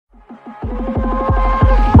Hey,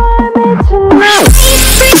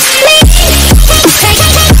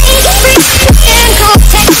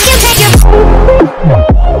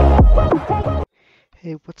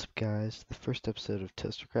 what's up guys? The first episode of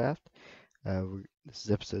Toastercraft. This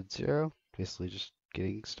is episode 0, basically just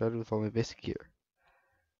getting started with all my basic gear.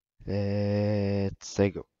 Let's say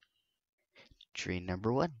go. Tree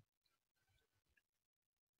number 1.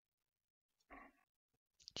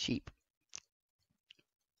 Sheep.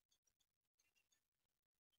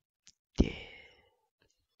 Yeah.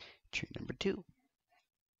 Tree number 2.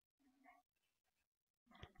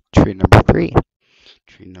 Tree number 3.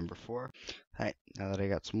 Tree number 4. Alright, now that I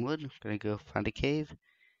got some wood, I'm gonna go find a cave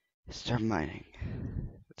and start mining.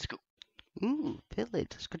 Let's go. Ooh, village.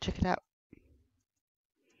 Let's go check it out.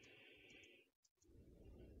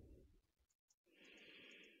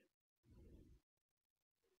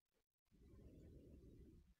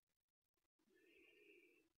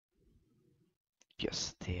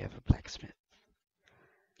 Yes, they have a blacksmith.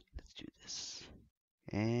 Let's do this.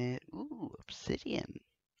 And, ooh, obsidian.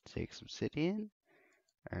 Take some obsidian,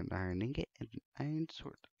 an iron ingot, and an iron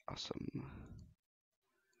sword. Awesome.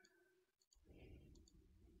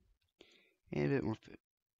 And a bit more food.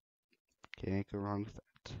 Can't go wrong with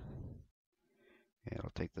that. And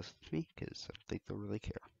I'll take this with me, because I don't think they'll really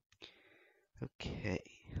care. Okay,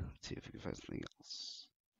 let's see if we can find something else.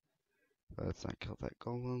 Let's not kill that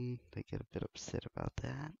golem. They get a bit upset about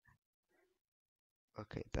that.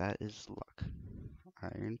 Okay, that is luck.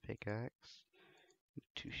 Iron pickaxe,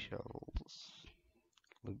 2 shovels,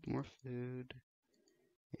 a little more food,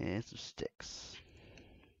 and some sticks.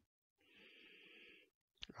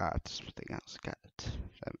 Ah, it's something else. Got it.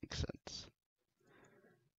 That makes sense.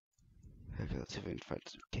 Okay, let's see if we can find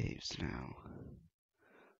some caves now.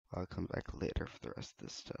 I'll come back later for the rest of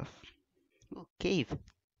this stuff. Ooh, cave!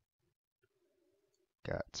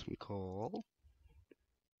 Got some coal.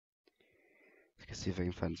 Let's see if I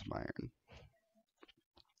can find some iron.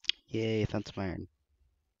 Yay, found some iron.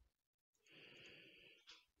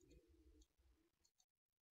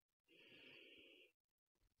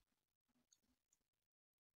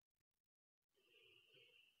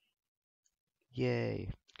 Yay,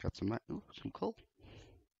 got some some coal.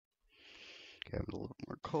 Got a little bit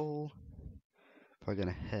more coal. Probably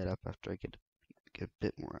gonna head up after I get a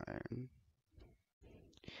bit more iron.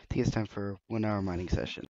 I think it's time for a 1-hour mining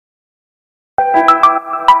session.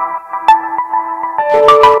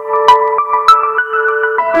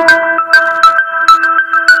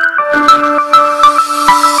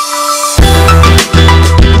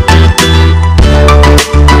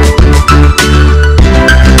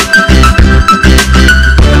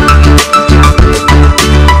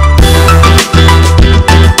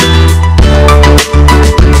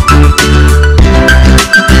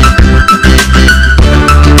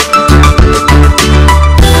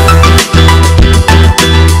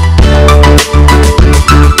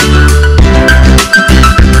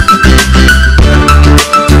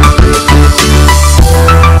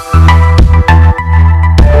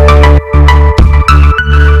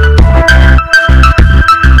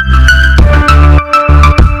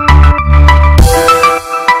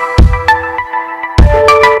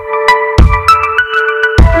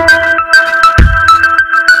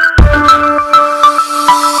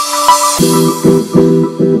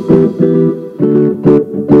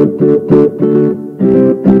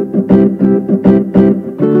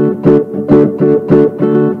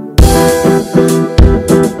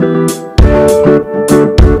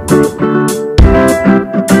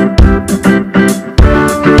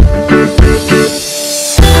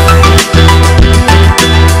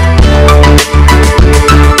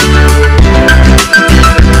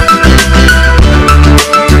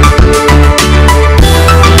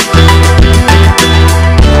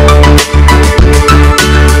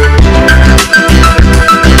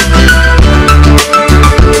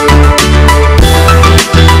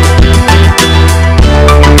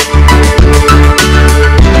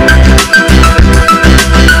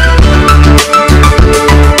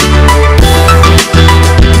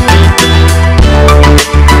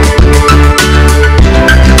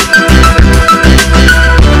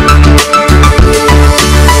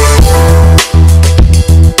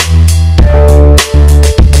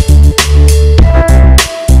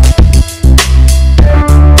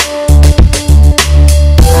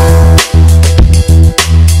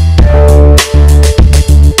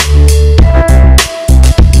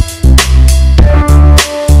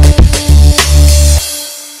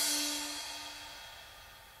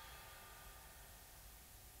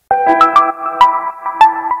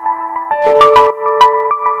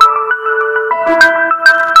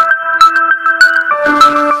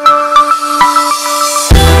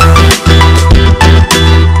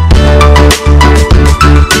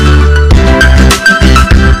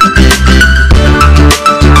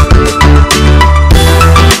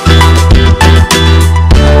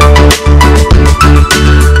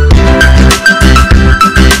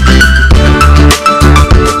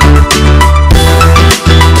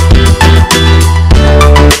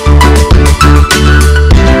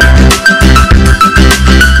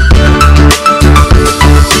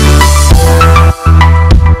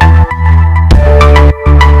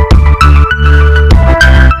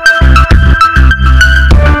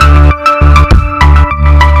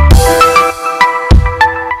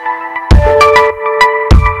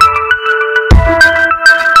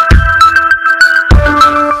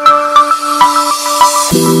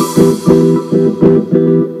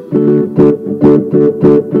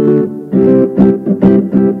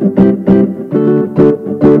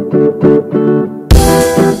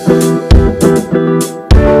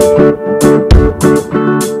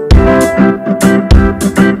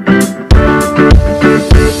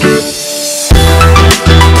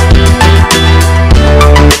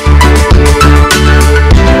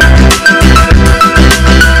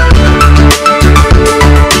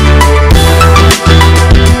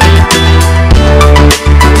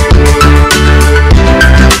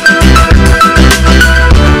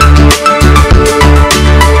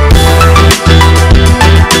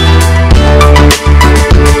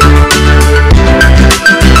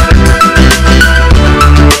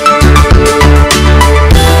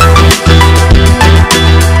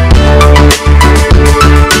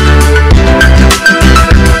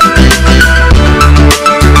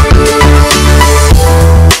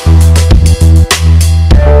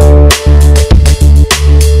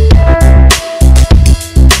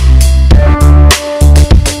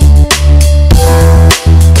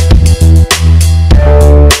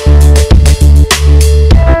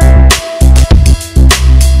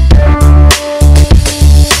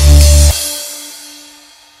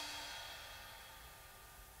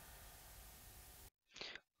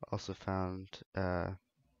 also found a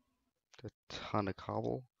ton of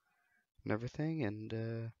cobble and everything, and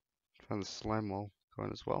found the slime wall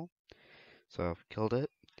going as well. So killed it.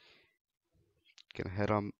 Gonna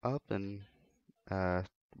head on up and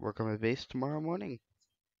work on my base tomorrow morning.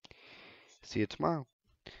 See you tomorrow.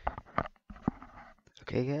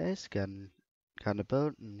 Okay, guys, got in a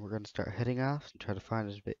boat, and we're gonna start heading off and try to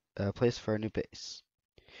find a place for our new base.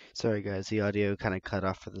 Sorry, guys, the audio kind of cut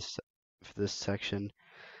off for this section.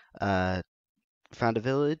 Found a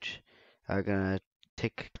village. Gonna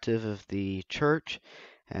take captive of the church,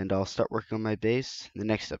 and I'll start working on my base in the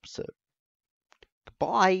next episode.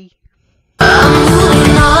 Goodbye. Built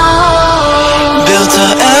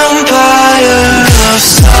an empire of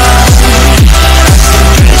stars.